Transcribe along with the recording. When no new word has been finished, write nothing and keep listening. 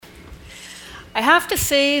I have to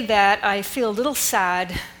say that I feel a little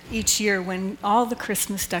sad each year when all the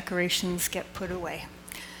Christmas decorations get put away.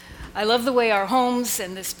 I love the way our homes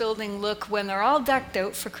and this building look when they're all decked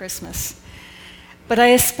out for Christmas. But I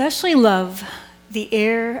especially love the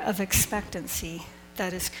air of expectancy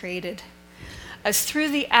that is created. As through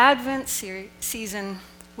the Advent season,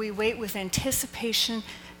 we wait with anticipation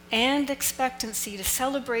and expectancy to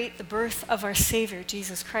celebrate the birth of our Savior,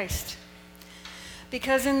 Jesus Christ.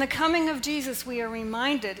 Because in the coming of Jesus, we are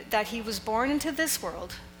reminded that he was born into this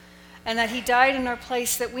world and that he died in our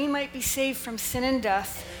place that we might be saved from sin and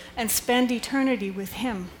death and spend eternity with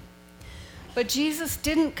him. But Jesus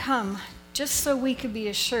didn't come just so we could be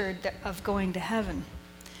assured of going to heaven.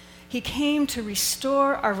 He came to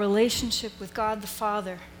restore our relationship with God the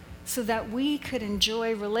Father so that we could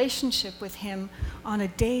enjoy relationship with him on a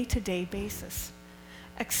day-to-day basis,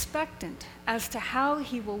 expectant as to how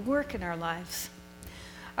he will work in our lives.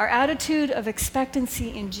 Our attitude of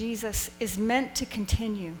expectancy in Jesus is meant to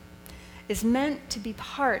continue, is meant to be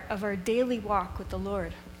part of our daily walk with the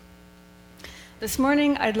Lord. This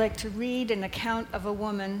morning, I'd like to read an account of a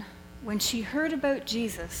woman when she heard about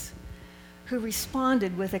Jesus, who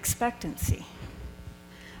responded with expectancy.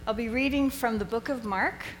 I'll be reading from the book of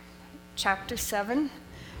Mark, chapter 7,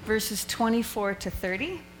 verses 24 to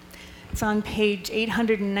 30. It's on page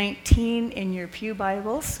 819 in your pew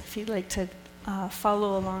Bibles, if you'd like to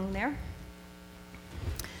follow along there.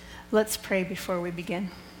 Let's pray before we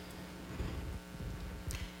begin.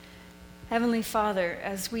 Heavenly Father,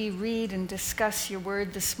 as we read and discuss your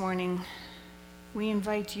word this morning, we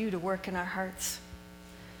invite you to work in our hearts.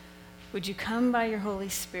 Would you come by your Holy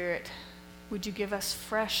Spirit? Would you give us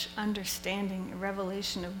fresh understanding and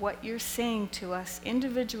revelation of what you're saying to us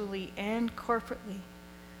individually and corporately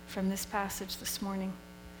from this passage this morning?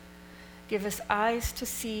 Give us eyes to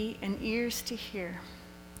see and ears to hear.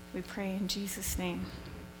 We pray in Jesus' name.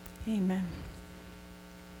 Amen.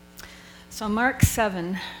 So Mark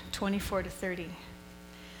 7, 24 to 30.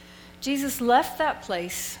 Jesus left that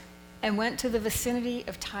place and went to the vicinity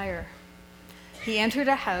of Tyre. He entered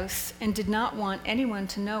a house and did not want anyone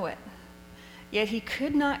to know it, yet he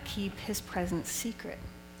could not keep his presence secret.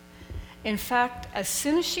 In fact, as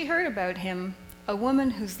soon as she heard about him, a woman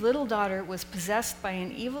whose little daughter was possessed by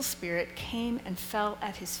an evil spirit came and fell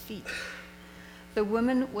at his feet. The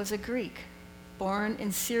woman was a Greek, born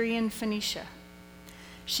in Syrian Phoenicia.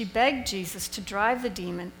 She begged Jesus to drive the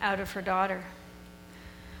demon out of her daughter.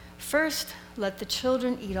 First, let the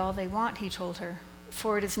children eat all they want, he told her,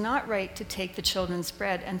 for it is not right to take the children's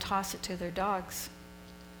bread and toss it to their dogs.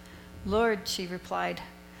 Lord, she replied,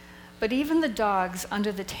 but even the dogs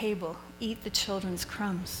under the table eat the children's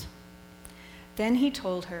crumbs. Then he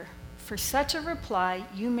told her, for such a reply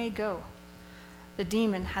you may go. The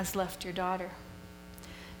demon has left your daughter.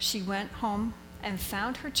 She went home and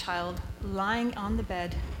found her child lying on the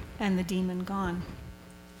bed and the demon gone.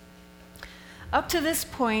 Up to this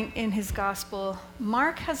point in his gospel,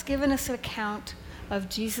 Mark has given us an account of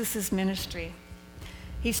Jesus' ministry.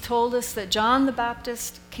 He's told us that John the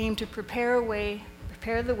Baptist came to prepare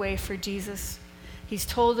the way for Jesus. He's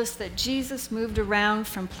told us that Jesus moved around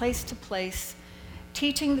from place to place,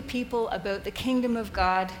 teaching the people about the kingdom of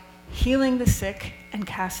God, healing the sick, and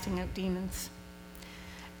casting out demons.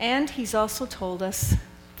 And he's also told us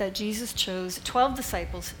that Jesus chose 12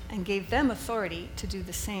 disciples and gave them authority to do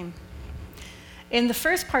the same. In the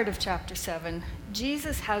first part of chapter 7,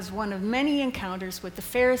 Jesus has one of many encounters with the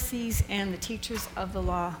Pharisees and the teachers of the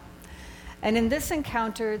law. And in this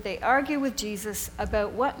encounter, they argue with Jesus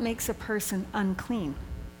about what makes a person unclean.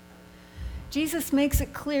 Jesus makes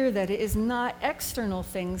it clear that it is not external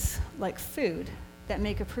things like food that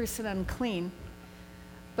make a person unclean,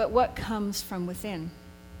 but what comes from within.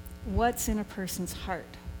 What's in a person's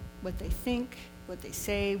heart, what they think, what they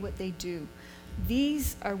say, what they do.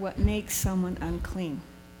 These are what makes someone unclean.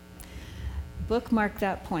 Bookmark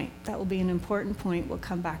that point. That will be an important point we'll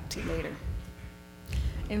come back to later.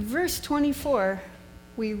 In verse 24,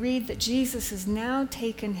 we read that Jesus has now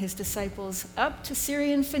taken his disciples up to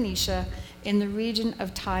Syrian Phoenicia in the region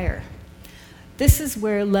of Tyre. This is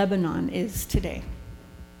where Lebanon is today.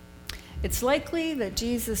 It's likely that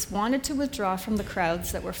Jesus wanted to withdraw from the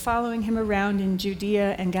crowds that were following him around in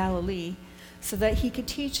Judea and Galilee so that he could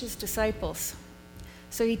teach his disciples.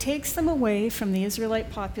 So he takes them away from the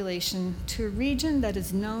Israelite population to a region that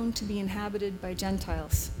is known to be inhabited by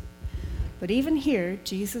Gentiles. But even here,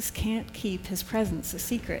 Jesus can't keep his presence a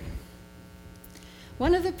secret.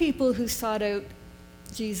 One of the people who sought out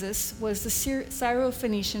Jesus was the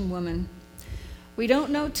Syrophoenician woman. We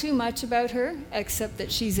don't know too much about her, except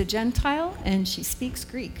that she's a Gentile and she speaks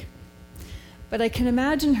Greek. But I can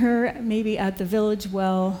imagine her maybe at the village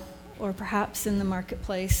well, or perhaps in the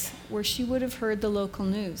marketplace, where she would have heard the local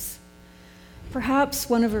news. Perhaps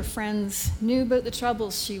one of her friends knew about the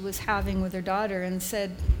troubles she was having with her daughter and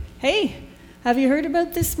said, "Hey, have you heard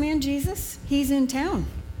about this man Jesus? He's in town.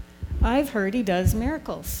 I've heard he does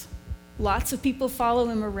miracles. Lots of people follow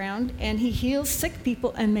him around, and he heals sick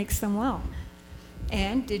people and makes them well.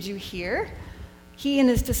 And did you hear? He and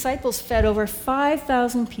his disciples fed over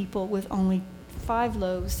 5,000 people with only 5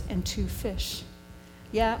 loaves and 2 fish.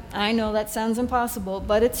 Yeah, I know that sounds impossible,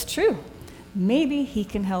 but it's true. Maybe he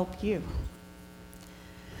can help you."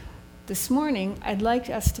 This morning, I'd like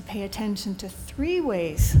us to pay attention to 3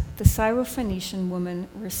 ways the Syrophoenician woman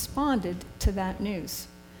responded to that news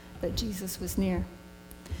that Jesus was near.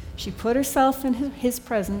 She put herself in his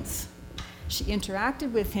presence, she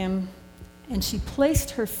interacted with him, and she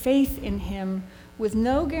placed her faith in him with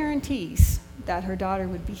no guarantees that her daughter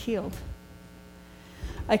would be healed.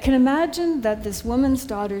 I can imagine that this woman's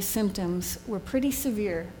daughter's symptoms were pretty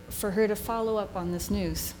severe for her to follow up on this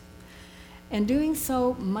news. And doing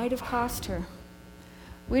so might have cost her.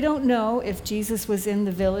 We don't know if Jesus was in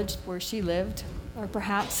the village where she lived, or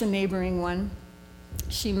perhaps a neighboring one.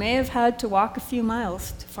 She may have had to walk a few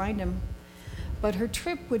miles to find him, but her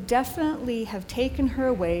trip would definitely have taken her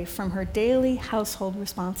away from her daily household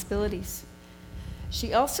responsibilities.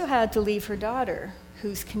 She also had to leave her daughter,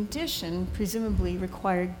 whose condition presumably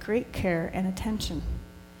required great care and attention.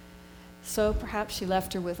 So perhaps she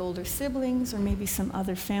left her with older siblings or maybe some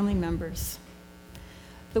other family members.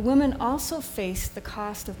 The woman also faced the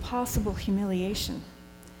cost of possible humiliation.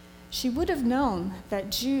 She would have known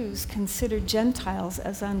that Jews considered Gentiles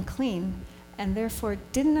as unclean and therefore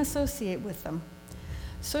didn't associate with them.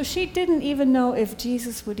 So she didn't even know if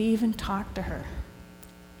Jesus would even talk to her.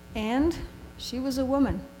 And she was a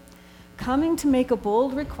woman, coming to make a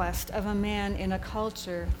bold request of a man in a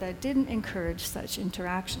culture that didn't encourage such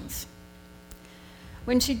interactions.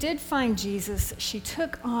 When she did find Jesus, she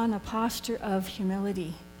took on a posture of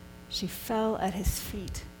humility. She fell at his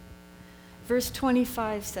feet. Verse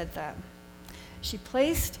 25 said that. She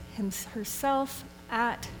placed herself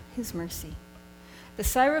at his mercy. The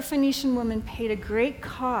Syrophoenician woman paid a great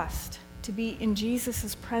cost to be in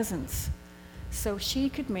Jesus' presence so she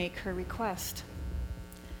could make her request.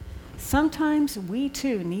 Sometimes we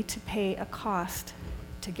too need to pay a cost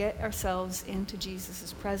to get ourselves into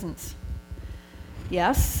Jesus' presence.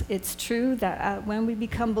 Yes, it's true that when we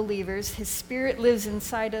become believers, his Spirit lives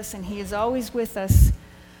inside us and he is always with us.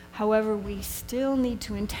 However, we still need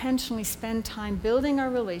to intentionally spend time building our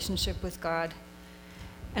relationship with God.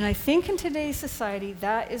 And I think in today's society,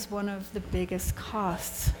 that is one of the biggest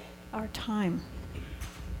costs, our time.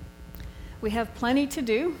 We have plenty to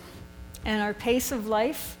do, and our pace of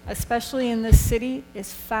life, especially in this city,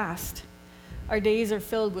 is fast. Our days are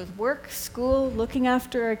filled with work, school, looking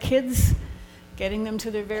after our kids, getting them to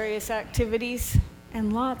their various activities,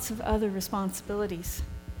 and lots of other responsibilities.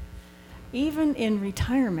 Even in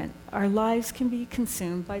retirement, our lives can be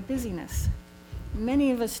consumed by busyness. Many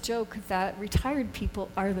of us joke that retired people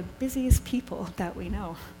are the busiest people that we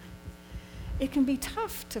know. It can be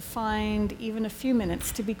tough to find even a few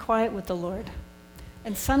minutes to be quiet with the Lord.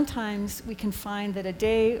 And sometimes we can find that a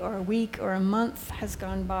day or a week or a month has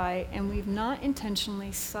gone by and we've not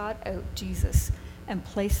intentionally sought out Jesus and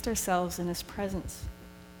placed ourselves in his presence.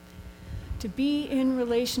 To be in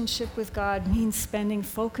relationship with God means spending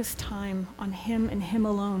focused time on him and him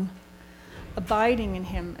alone, abiding in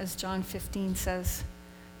him, as John 15 says,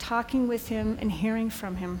 talking with him and hearing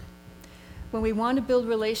from him. When we want to build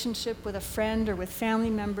relationship with a friend or with family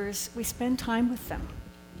members, we spend time with them.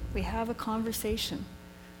 We have a conversation.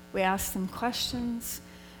 We ask them questions,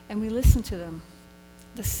 and we listen to them.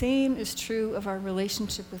 The same is true of our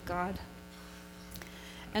relationship with God.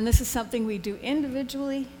 And this is something we do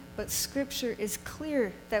individually, but Scripture is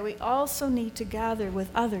clear that we also need to gather with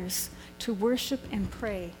others to worship and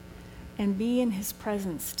pray and be in his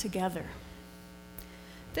presence together.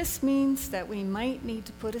 This means that we might need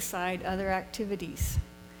to put aside other activities.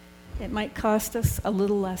 It might cost us a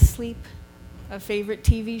little less sleep, a favorite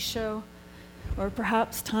TV show, or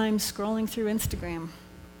perhaps time scrolling through Instagram.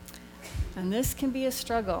 And this can be a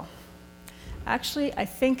struggle. Actually, I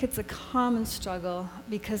think it's a common struggle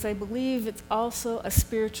because I believe it's also a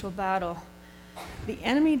spiritual battle. The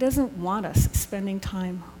enemy doesn't want us spending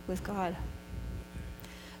time with God.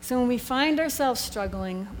 So when we find ourselves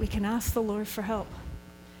struggling, we can ask the Lord for help,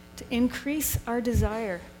 to increase our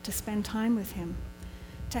desire to spend time with him,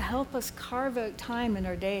 to help us carve out time in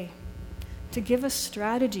our day, to give us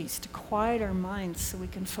strategies to quiet our minds so we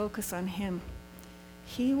can focus on him.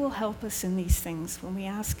 He will help us in these things when we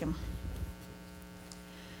ask him.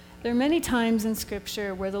 There are many times in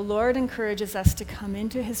Scripture where the Lord encourages us to come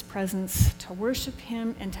into his presence, to worship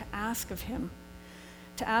him, and to ask of him.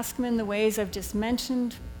 To ask him in the ways I've just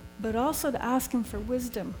mentioned, but also to ask him for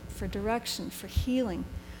wisdom, for direction, for healing,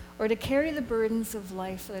 or to carry the burdens of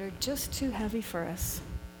life that are just too heavy for us.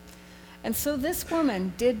 And so this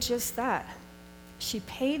woman did just that. She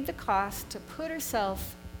paid the cost to put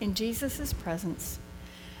herself in Jesus' presence.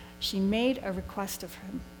 She made a request of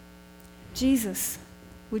him. Jesus,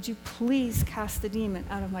 would you please cast the demon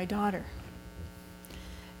out of my daughter?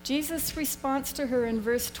 Jesus' response to her in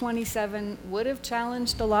verse 27 would have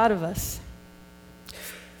challenged a lot of us.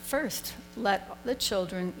 First, let the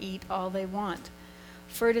children eat all they want,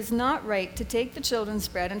 for it is not right to take the children's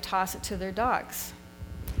bread and toss it to their dogs.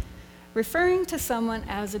 Referring to someone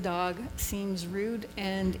as a dog seems rude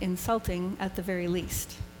and insulting at the very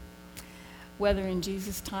least, whether in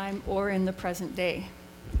Jesus' time or in the present day.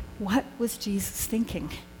 What was Jesus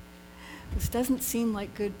thinking? This doesn't seem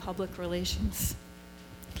like good public relations.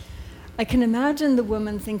 I can imagine the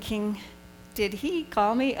woman thinking, did he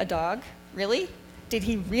call me a dog? Really? Did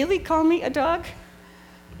he really call me a dog?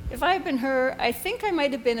 If I had been her, I think I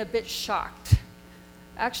might have been a bit shocked.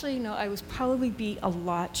 Actually, no, I would probably be a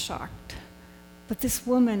lot shocked. But this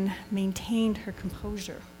woman maintained her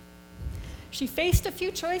composure. She faced a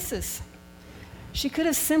few choices. She could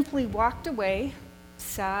have simply walked away,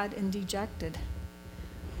 sad and dejected.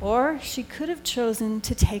 Or she could have chosen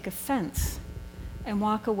to take offense and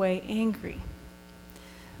walk away angry.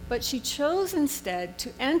 But she chose instead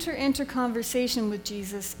to enter into conversation with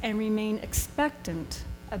Jesus and remain expectant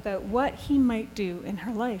about what he might do in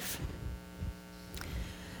her life.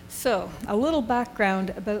 So, a little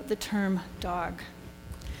background about the term dog.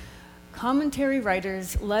 Commentary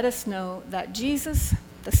writers let us know that Jesus,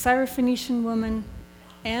 the Syrophoenician woman,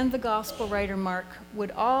 and the gospel writer Mark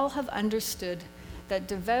would all have understood that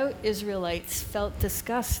devout Israelites felt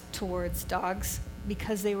disgust towards dogs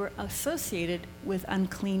because they were associated with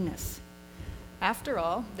uncleanness. After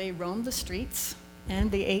all, they roamed the streets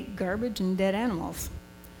and they ate garbage and dead animals.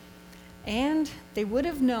 And they would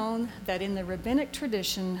have known that in the rabbinic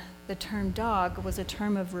tradition, the term dog was a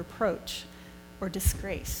term of reproach or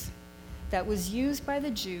disgrace that was used by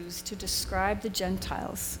the Jews to describe the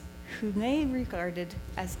Gentiles, whom they regarded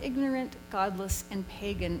as ignorant, godless, and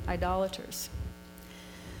pagan idolaters.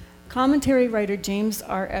 Commentary writer James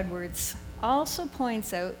R. Edwards also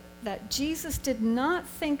points out that Jesus did not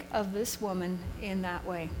think of this woman in that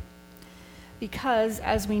way. Because,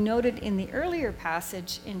 as we noted in the earlier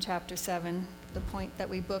passage in chapter 7, the point that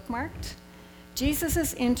we bookmarked,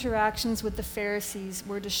 Jesus' interactions with the Pharisees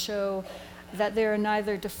were to show that there are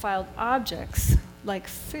neither defiled objects, like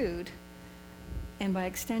food, and by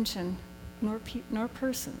extension, nor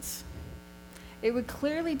persons. It would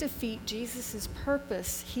clearly defeat Jesus'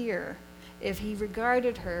 purpose here if he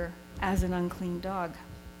regarded her as an unclean dog.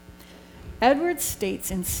 Edwards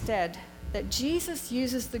states instead that Jesus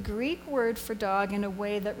uses the Greek word for dog in a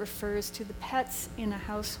way that refers to the pets in a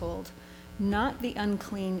household, not the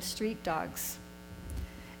unclean street dogs.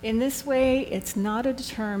 In this way, it's not a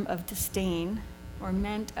term of disdain or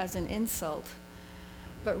meant as an insult,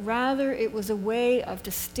 but rather it was a way of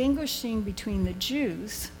distinguishing between the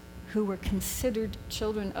Jews, who were considered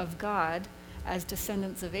children of God as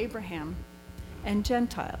descendants of Abraham, and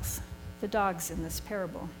Gentiles, the dogs in this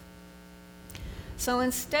parable. So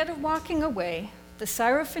instead of walking away, the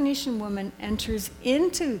Syrophoenician woman enters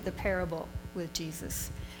into the parable with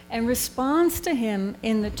Jesus and responds to him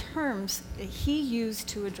in the terms that he used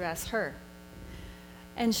to address her.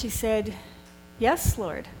 And she said, "Yes,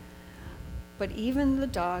 Lord, but even the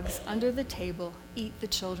dogs under the table eat the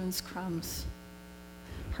children's crumbs."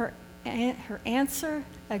 Her answer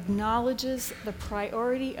acknowledges the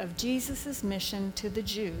priority of Jesus' mission to the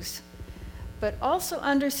Jews, but also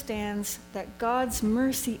understands that God's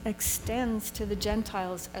mercy extends to the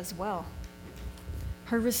Gentiles as well.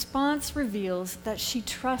 Her response reveals that she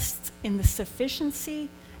trusts in the sufficiency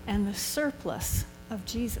and the surplus of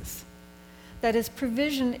Jesus, that his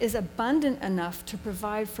provision is abundant enough to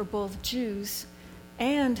provide for both Jews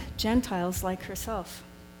and Gentiles like herself.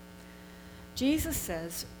 Jesus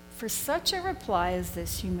says, "For such a reply as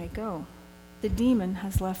this you may go. The demon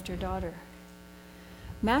has left your daughter."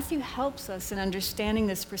 Matthew helps us in understanding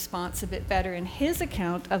this response a bit better in his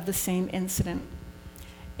account of the same incident.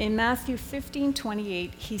 In Matthew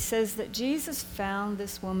 15:28, he says that Jesus found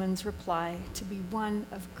this woman's reply to be one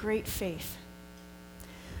of great faith.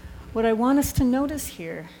 What I want us to notice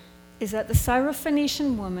here is that the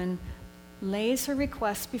Syrophoenician woman lays her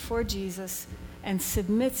request before Jesus and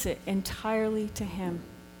submits it entirely to him.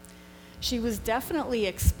 She was definitely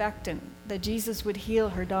expectant that Jesus would heal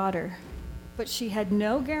her daughter, but she had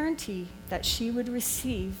no guarantee that she would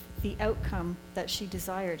receive the outcome that she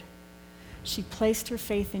desired. She placed her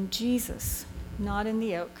faith in Jesus, not in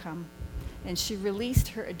the outcome, and she released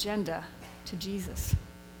her agenda to Jesus.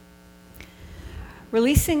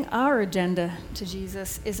 Releasing our agenda to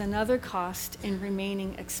Jesus is another cost in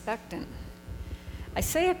remaining expectant. I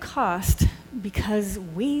say a cost because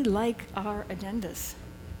we like our agendas.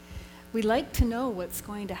 We like to know what's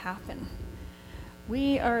going to happen.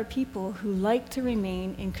 We are a people who like to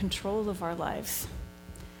remain in control of our lives.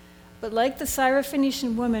 But like the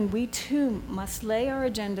Syrophoenician woman, we too must lay our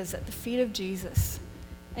agendas at the feet of Jesus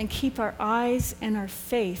and keep our eyes and our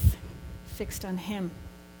faith fixed on him.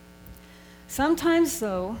 Sometimes,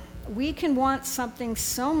 though, we can want something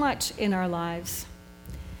so much in our lives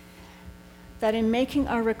that in making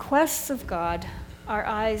our requests of God, our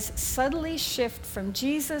eyes subtly shift from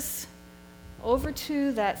Jesus over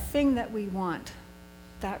to that thing that we want,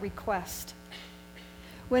 that request.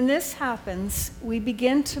 When this happens, we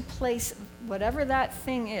begin to place whatever that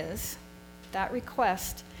thing is, that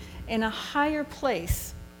request, in a higher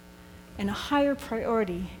place, in a higher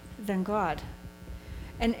priority than God.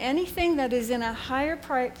 And anything that is in a higher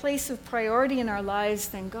place of priority in our lives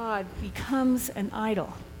than God becomes an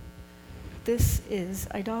idol. This is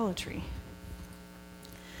idolatry.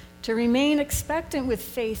 To remain expectant with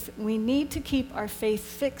faith, we need to keep our faith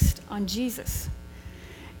fixed on Jesus.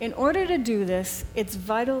 In order to do this, it's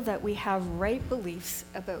vital that we have right beliefs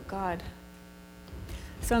about God.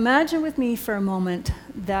 So imagine with me for a moment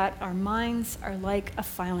that our minds are like a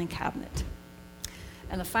filing cabinet.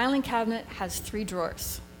 And the filing cabinet has 3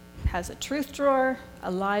 drawers. It has a truth drawer,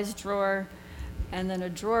 a lies drawer, and then a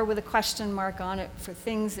drawer with a question mark on it for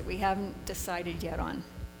things that we haven't decided yet on.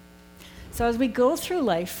 So as we go through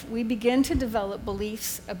life, we begin to develop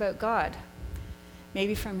beliefs about God,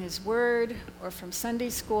 maybe from his word or from Sunday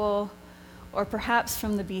school, or perhaps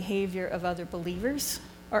from the behavior of other believers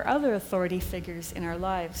or other authority figures in our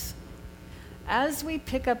lives. As we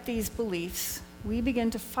pick up these beliefs, we begin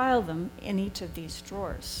to file them in each of these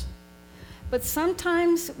drawers. But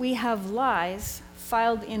sometimes we have lies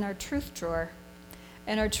filed in our truth drawer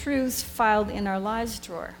and our truths filed in our lies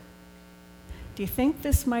drawer. Do you think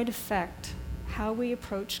this might affect how we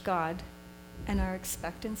approach God and our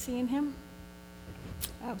expectancy in him?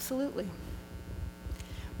 Absolutely.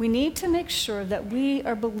 We need to make sure that we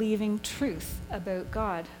are believing truth about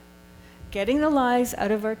God, getting the lies out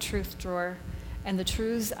of our truth drawer and the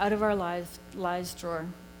truths out of our lies drawer.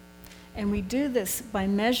 And we do this by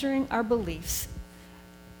measuring our beliefs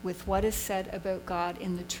with what is said about God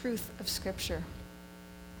in the truth of Scripture.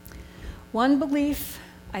 One belief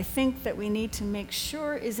I think that we need to make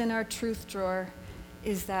sure is in our truth drawer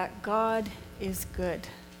is that God is good.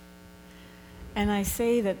 And I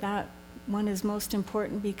say that that one is most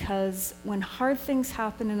important because when hard things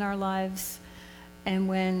happen in our lives and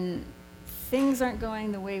when things aren't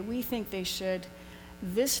going the way we think they should,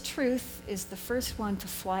 this truth is the first one to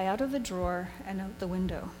fly out of the drawer and out the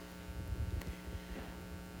window.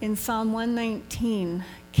 In Psalm 119,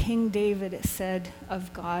 King David said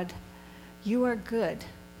of God, "You are good,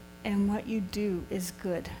 and what you do is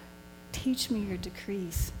good. Teach me your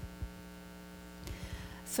decrees."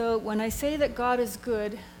 So when I say that God is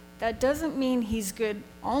good, that doesn't mean he's good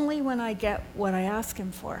only when I get what I ask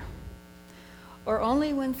him for, or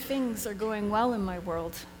only when things are going well in my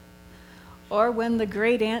world, or when the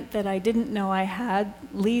great aunt that I didn't know I had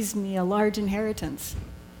leaves me a large inheritance.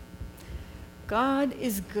 God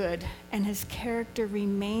is good, and his character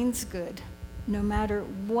remains good, no matter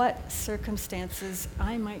what circumstances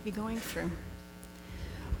I might be going through.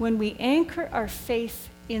 When we anchor our faith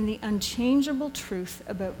in the unchangeable truth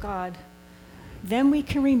about God, then we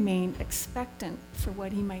can remain expectant for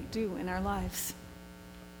what he might do in our lives.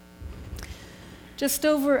 Just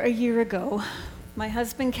over a year ago, my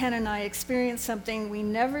husband Ken and I experienced something we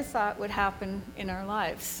never thought would happen in our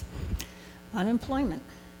lives: unemployment.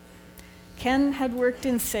 Ken had worked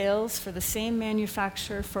in sales for the same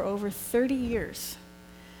manufacturer for over 30 years,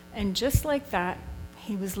 and just like that,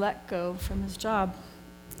 he was let go from his job.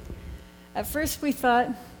 At first we thought,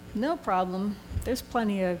 no problem, there's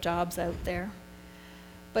plenty of jobs out there.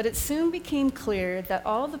 But it soon became clear that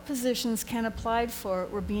all the positions Ken applied for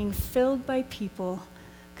were being filled by people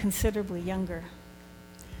considerably younger.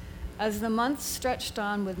 As the months stretched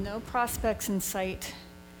on with no prospects in sight,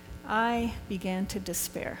 I began to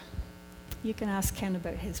despair. You can ask Ken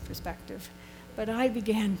about his perspective, but I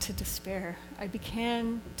began to despair. I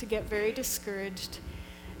began to get very discouraged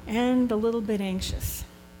and a little bit anxious.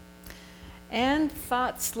 And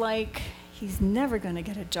thoughts like, he's never going to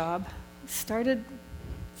get a job, started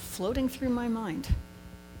floating through my mind.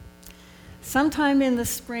 Sometime in the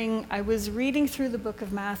spring, I was reading through the book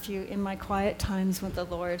of Matthew in my quiet times with the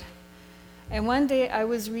Lord. And one day I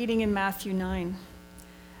was reading in Matthew 9,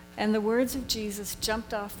 and the words of Jesus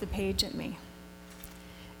jumped off the page at me.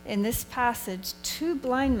 In this passage, 2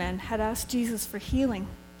 blind men had asked Jesus for healing.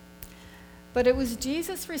 But it was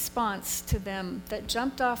Jesus' response to them that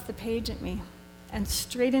jumped off the page at me and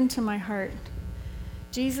straight into my heart.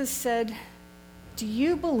 Jesus said, "Do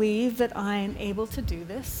you believe that I am able to do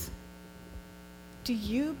this? Do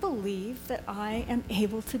you believe that I am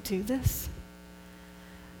able to do this?"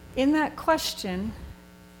 In that question,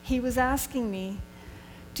 he was asking me,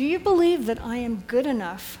 do you believe that I am good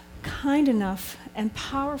enough, kind enough, and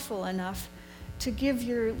powerful enough to give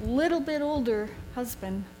your little bit older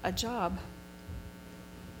husband a job?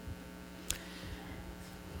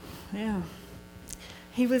 Yeah.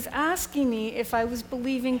 He was asking me if I was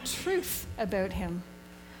believing truth about him,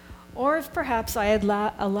 or if perhaps I had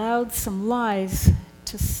allowed some lies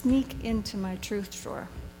to sneak into my truth drawer.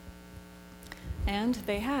 And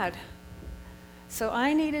they had. So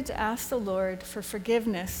I needed to ask the Lord for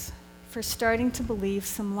forgiveness for starting to believe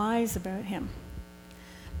some lies about him.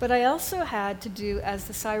 But I also had to do as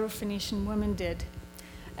the Syrophoenician woman did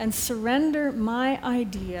and surrender my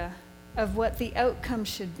idea of what the outcome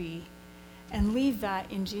should be and leave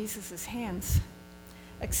that in Jesus' hands,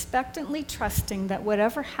 expectantly trusting that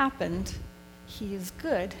whatever happened, he is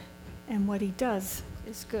good and what he does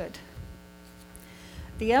is good.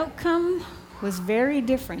 The outcome was very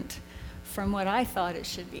different from what I thought it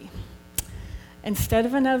should be. Instead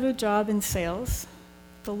of another job in sales,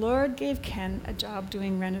 the Lord gave Ken a job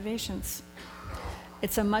doing renovations.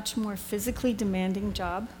 It's a much more physically demanding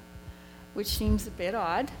job, which seems a bit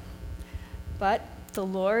odd, but the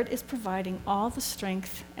Lord is providing all the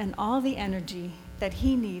strength and all the energy that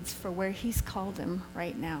he needs for where he's called him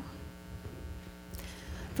right now.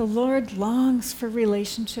 The Lord longs for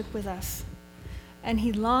relationship with us, and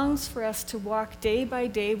he longs for us to walk day by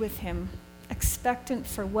day with him, expectant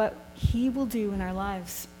for what he will do in our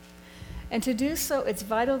lives. And to do so, it's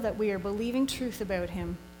vital that we are believing truth about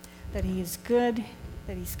him, that he is good,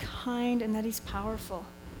 that he's kind, and that he's powerful.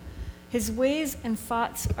 His ways and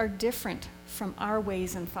thoughts are different from our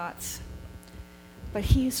ways and thoughts. But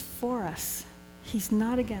he is for us. He's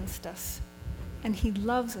not against us. And he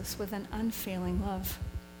loves us with an unfailing love.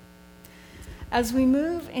 As we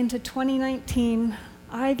move into 2019,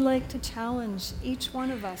 I'd like to challenge each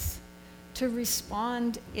one of us to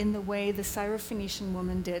respond in the way the Syrophoenician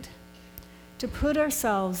woman did, to put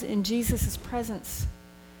ourselves in Jesus' presence,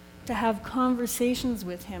 to have conversations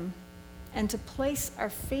with him, and to place our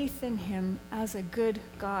faith in him as a good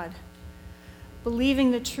God,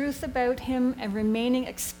 believing the truth about him and remaining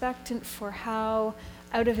expectant for how,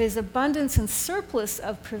 out of his abundance and surplus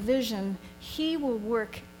of provision, he will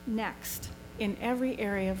work next in every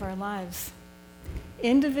area of our lives,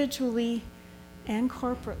 individually and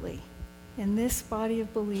corporately, in this body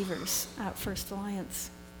of believers at First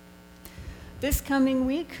Alliance. This coming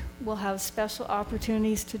week, we'll have special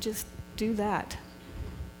opportunities to just do that.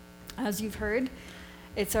 As you've heard,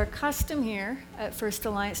 it's our custom here at First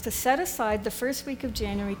Alliance to set aside the first week of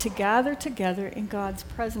January to gather together in God's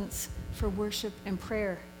presence for worship and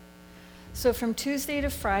prayer. So from Tuesday to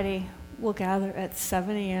Friday, we'll gather at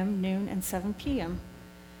 7 a.m., noon, and 7 p.m.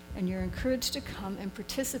 And you're encouraged to come and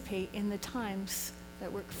participate in the times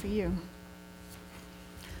that work for you.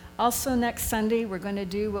 Also next Sunday, we're going to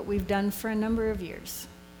do what we've done for a number of years.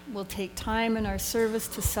 We'll take time in our service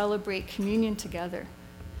to celebrate communion together.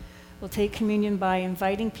 We'll take communion by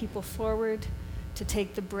inviting people forward to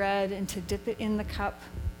take the bread and to dip it in the cup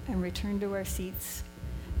and return to our seats.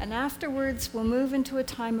 And afterwards, we'll move into a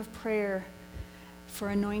time of prayer for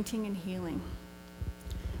anointing and healing.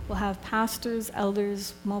 We'll have pastors,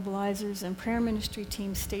 elders, mobilizers, and prayer ministry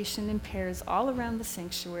teams stationed in pairs all around the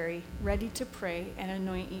sanctuary, ready to pray and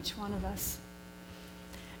anoint each one of us.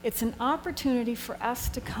 It's an opportunity for us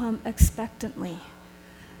to come expectantly,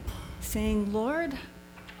 saying, Lord,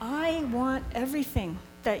 I want everything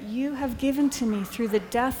that you have given to me through the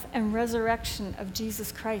death and resurrection of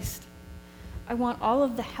Jesus Christ. I want all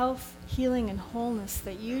of the health, healing, and wholeness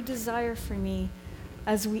that you desire for me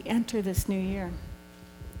as we enter this new year.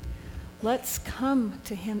 Let's come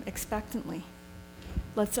to him expectantly.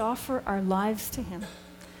 Let's offer our lives to him.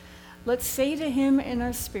 Let's say to him in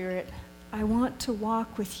our spirit, I want to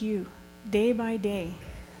walk with you day by day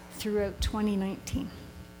throughout 2019.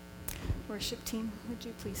 Worship team, would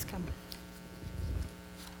you please come?